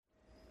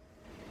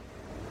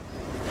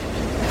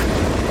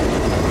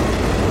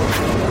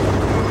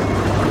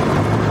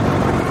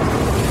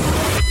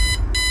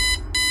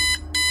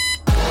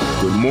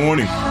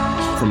morning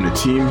from the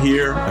team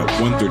here at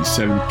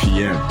 1:37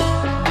 p.m.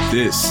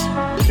 This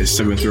is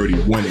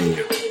 7:31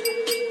 a.m.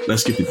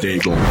 Let's get the day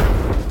going.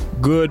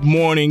 Good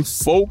morning,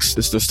 folks.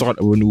 It's the start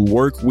of a new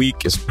work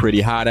week. It's pretty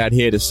hot out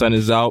here. The sun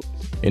is out.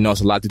 You know, it's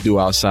a lot to do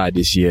outside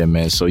this year,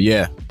 man. So,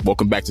 yeah,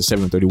 welcome back to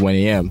 7:31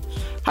 a.m.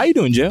 How you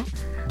doing, Jill?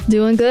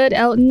 Doing good,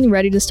 Elton.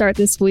 Ready to start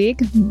this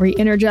week.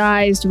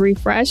 Re-energized,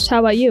 refreshed.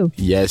 How about you?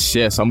 Yes,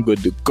 I'm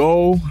good to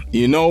go.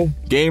 You know,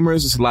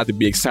 gamers, there's a lot to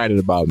be excited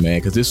about, man,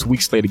 because this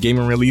week's slate of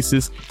gaming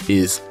releases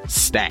is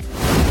stacked.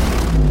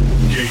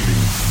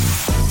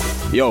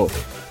 Yo,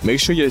 make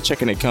sure you're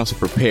checking the accounts and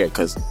prepared,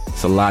 because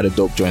it's a lot of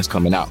dope joints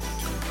coming out.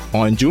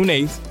 On June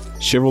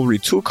 8th, Chivalry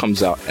 2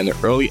 comes out, and the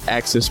early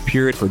access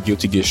period for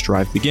Guilty Gear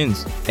Strive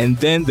begins. And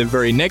then the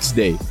very next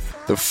day,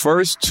 the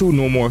first 2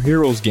 No More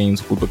Heroes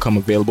games will become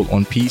available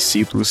on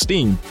PC through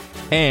Steam,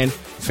 and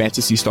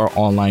Phantasy Star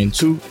Online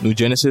 2 New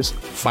Genesis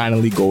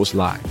finally goes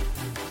live.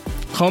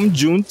 Come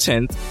June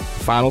 10th,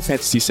 Final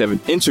Fantasy VII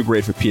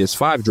Integrate for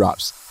PS5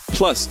 drops,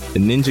 plus the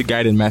Ninja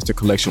Gaiden Master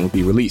Collection will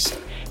be released.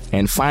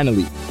 And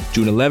finally,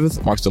 June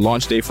 11th marks the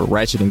launch day for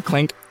Ratchet &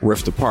 Clank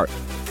Rift Apart.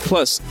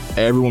 Plus,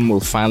 everyone will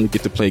finally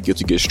get to play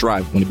Guilty Gear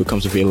Strive when it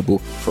becomes available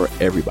for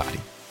everybody.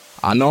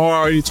 I know I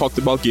already talked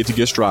about Guilty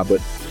Gear Strive,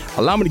 but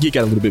allow me to geek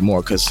out a little bit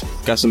more because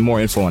got some more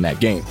info on that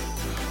game.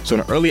 So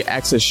an early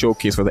access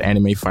showcase for the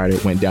anime fighter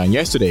went down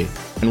yesterday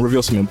and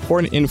revealed some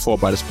important info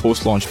about its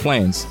post-launch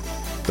plans.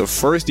 The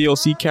first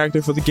DLC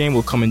character for the game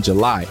will come in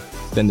July,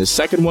 then the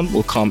second one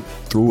will come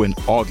through in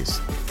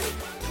August.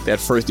 That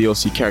first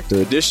DLC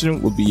character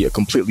addition will be a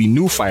completely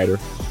new fighter,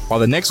 while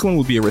the next one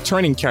will be a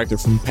returning character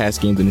from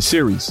past games in the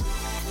series.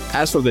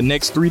 As for the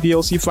next 3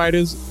 DLC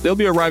fighters, they'll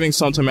be arriving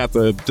sometime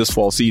after this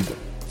fall season.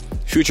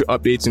 Future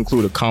updates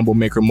include a combo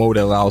maker mode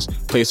that allows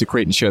players to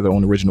create and share their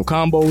own original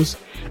combos,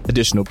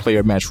 additional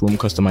player matchroom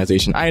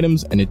customization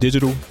items, and a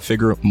digital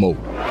figure mode.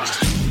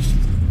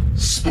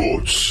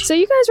 Sports. So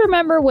you guys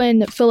remember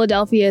when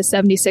Philadelphia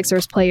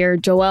 76ers player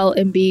Joel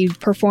Embiid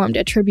performed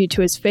a tribute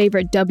to his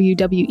favorite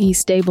WWE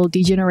stable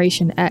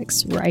D-Generation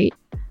X, right?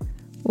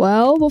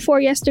 Well,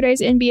 before yesterday's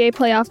NBA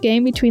playoff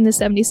game between the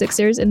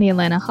 76ers and the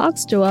Atlanta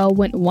Hawks, Joel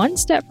went one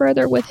step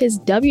further with his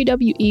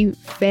WWE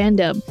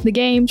fandom. The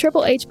game,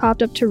 Triple H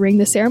popped up to ring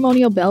the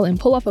ceremonial bell and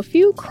pull off a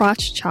few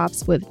crotch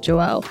chops with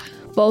Joel.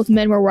 Both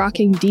men were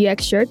rocking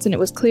DX shirts, and it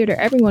was clear to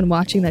everyone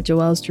watching that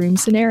Joel's dream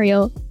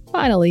scenario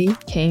finally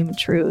came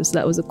true. So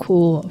that was a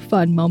cool,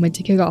 fun moment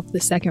to kick off the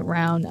second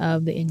round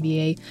of the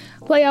NBA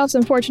playoffs.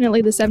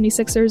 Unfortunately, the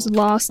 76ers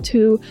lost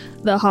to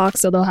the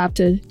Hawks, so they'll have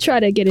to try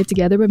to get it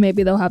together, but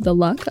maybe they'll have the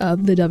luck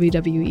of the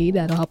WWE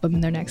that'll help them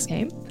in their next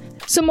game.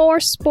 Some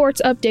more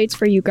sports updates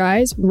for you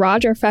guys.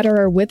 Roger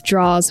Federer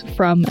withdraws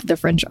from the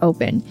French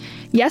Open.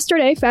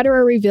 Yesterday,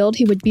 Federer revealed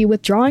he would be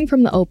withdrawing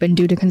from the Open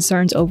due to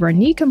concerns over a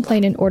knee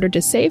complaint in order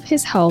to save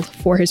his health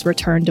for his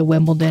return to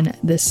Wimbledon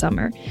this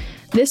summer.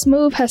 This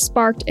move has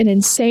sparked an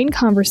insane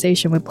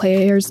conversation with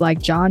players like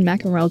John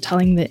McEnroe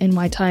telling the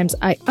NY Times,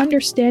 "I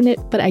understand it,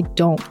 but I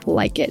don't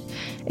like it.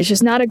 It's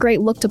just not a great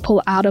look to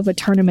pull out of a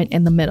tournament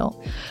in the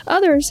middle."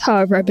 Others,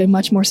 however, have been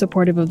much more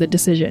supportive of the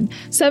decision.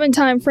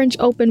 7-time French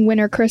Open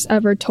winner Chris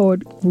Evert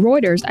told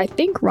Reuters, "I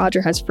think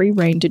Roger has free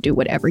reign to do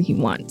whatever he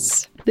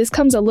wants." This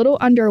comes a little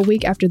under a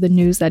week after the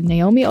news that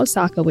Naomi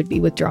Osaka would be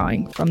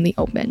withdrawing from the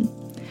Open.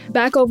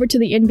 Back over to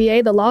the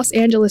NBA, the Los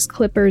Angeles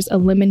Clippers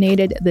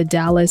eliminated the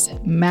Dallas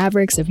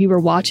Mavericks. If you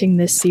were watching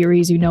this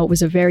series, you know it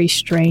was a very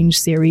strange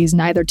series.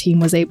 Neither team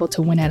was able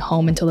to win at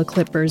home until the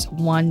Clippers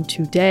won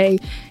today.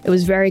 It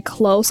was very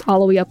close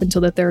all the way up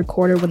until the third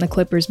quarter when the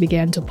Clippers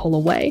began to pull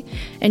away.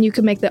 And you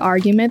can make the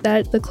argument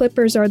that the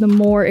Clippers are the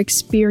more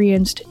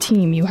experienced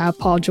team. You have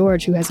Paul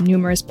George, who has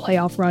numerous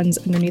playoff runs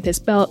underneath his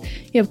belt.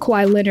 You have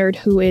Kawhi Leonard,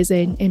 who is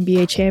an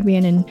NBA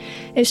champion. And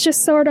it's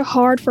just sort of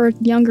hard for a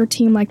younger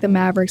team like the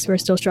Mavericks, who are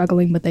still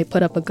struggling, but they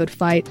put up a good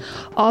fight.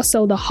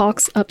 Also, the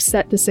Hawks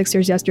upset the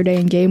Sixers yesterday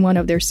in game 1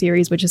 of their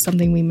series, which is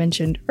something we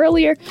mentioned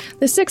earlier.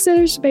 The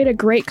Sixers made a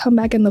great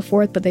comeback in the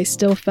fourth, but they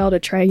still fell to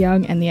Trae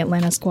Young and the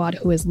Atlanta squad,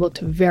 who has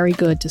looked very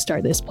good to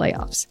start this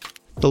playoffs.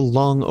 The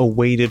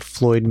long-awaited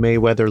Floyd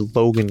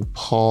Mayweather-Logan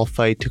Paul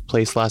fight took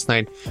place last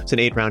night. It was an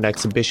 8-round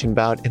exhibition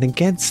bout, and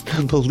against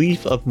the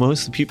belief of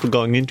most of the people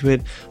going into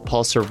it,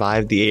 Paul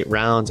survived the 8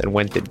 rounds and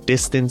went the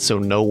distance, so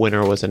no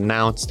winner was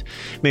announced.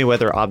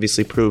 Mayweather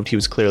obviously proved he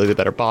was clearly the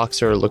better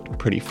boxer, looked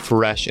pretty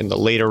fresh in the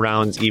later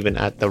rounds, even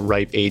at the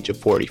ripe age of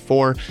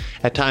 44.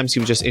 At times, he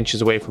was just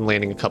inches away from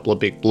landing a couple of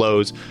big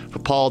blows. For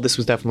Paul, this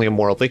was definitely a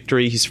moral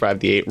victory. He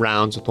survived the 8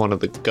 rounds with one of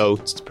the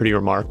GOATs. It's pretty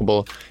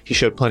remarkable. He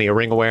showed plenty of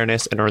ring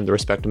awareness and earned the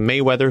respect of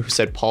Mayweather, who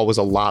said Paul was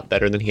a lot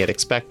better than he had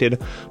expected.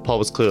 Paul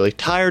was clearly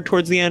tired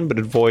towards the end, but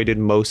avoided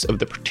most of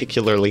the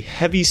particularly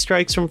heavy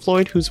strikes from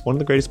Floyd, who's one of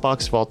the greatest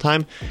boxers of all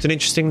time. It's an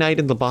interesting night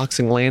in the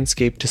boxing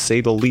landscape, to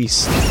say the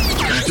least.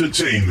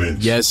 entertainment.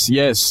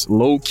 Yes.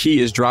 Low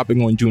Key is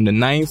dropping on June the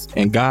 9th,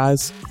 and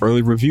guys,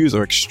 early reviews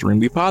are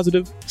extremely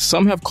positive.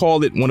 Some have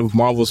called it one of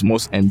Marvel's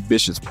most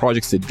ambitious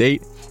projects to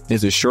date, and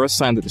is a sure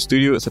sign that the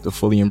studio is set to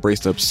fully embrace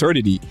the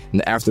absurdity in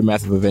the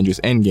aftermath of Avengers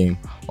Endgame,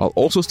 while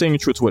also staying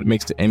true to what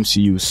makes the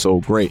MCU so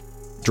great.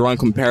 Drawing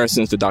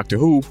comparisons to Doctor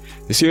Who,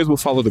 the series will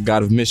follow the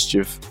God of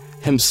Mischief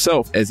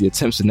himself as he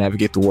attempts to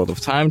navigate the world of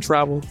time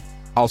travel,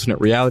 alternate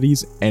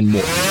realities, and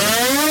more.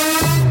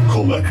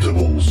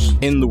 Collectibles.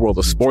 In the world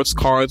of sports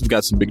cards, we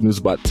got some big news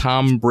about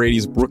Tom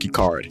Brady's rookie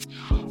card.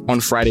 On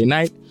Friday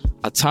night,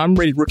 a Tom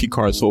Brady rookie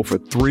card sold for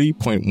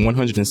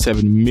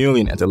 $3.107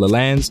 million at the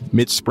Leland's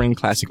Mid-Spring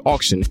Classic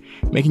auction,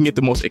 making it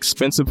the most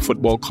expensive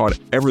football card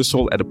ever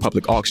sold at a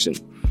public auction.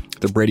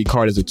 The Brady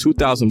card is a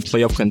 2000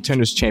 Playoff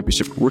Contenders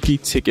Championship rookie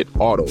ticket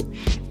auto.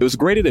 It was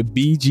graded a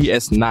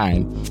BGS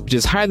 9, which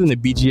is higher than the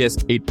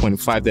BGS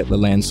 8.5 that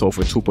Leland sold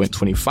for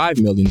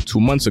 $2.25 million 2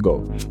 months ago,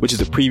 which is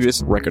the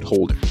previous record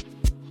holder.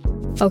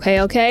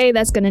 Okay,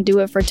 that's going to do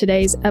it for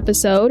today's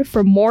episode.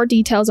 For more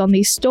details on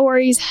these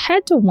stories,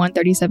 head to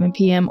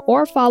 1:37pm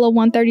or follow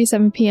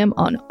 1:37pm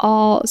on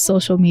all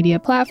social media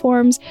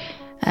platforms.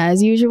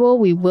 As usual,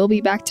 we will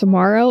be back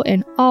tomorrow,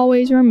 and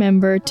always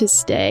remember to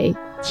stay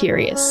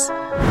curious.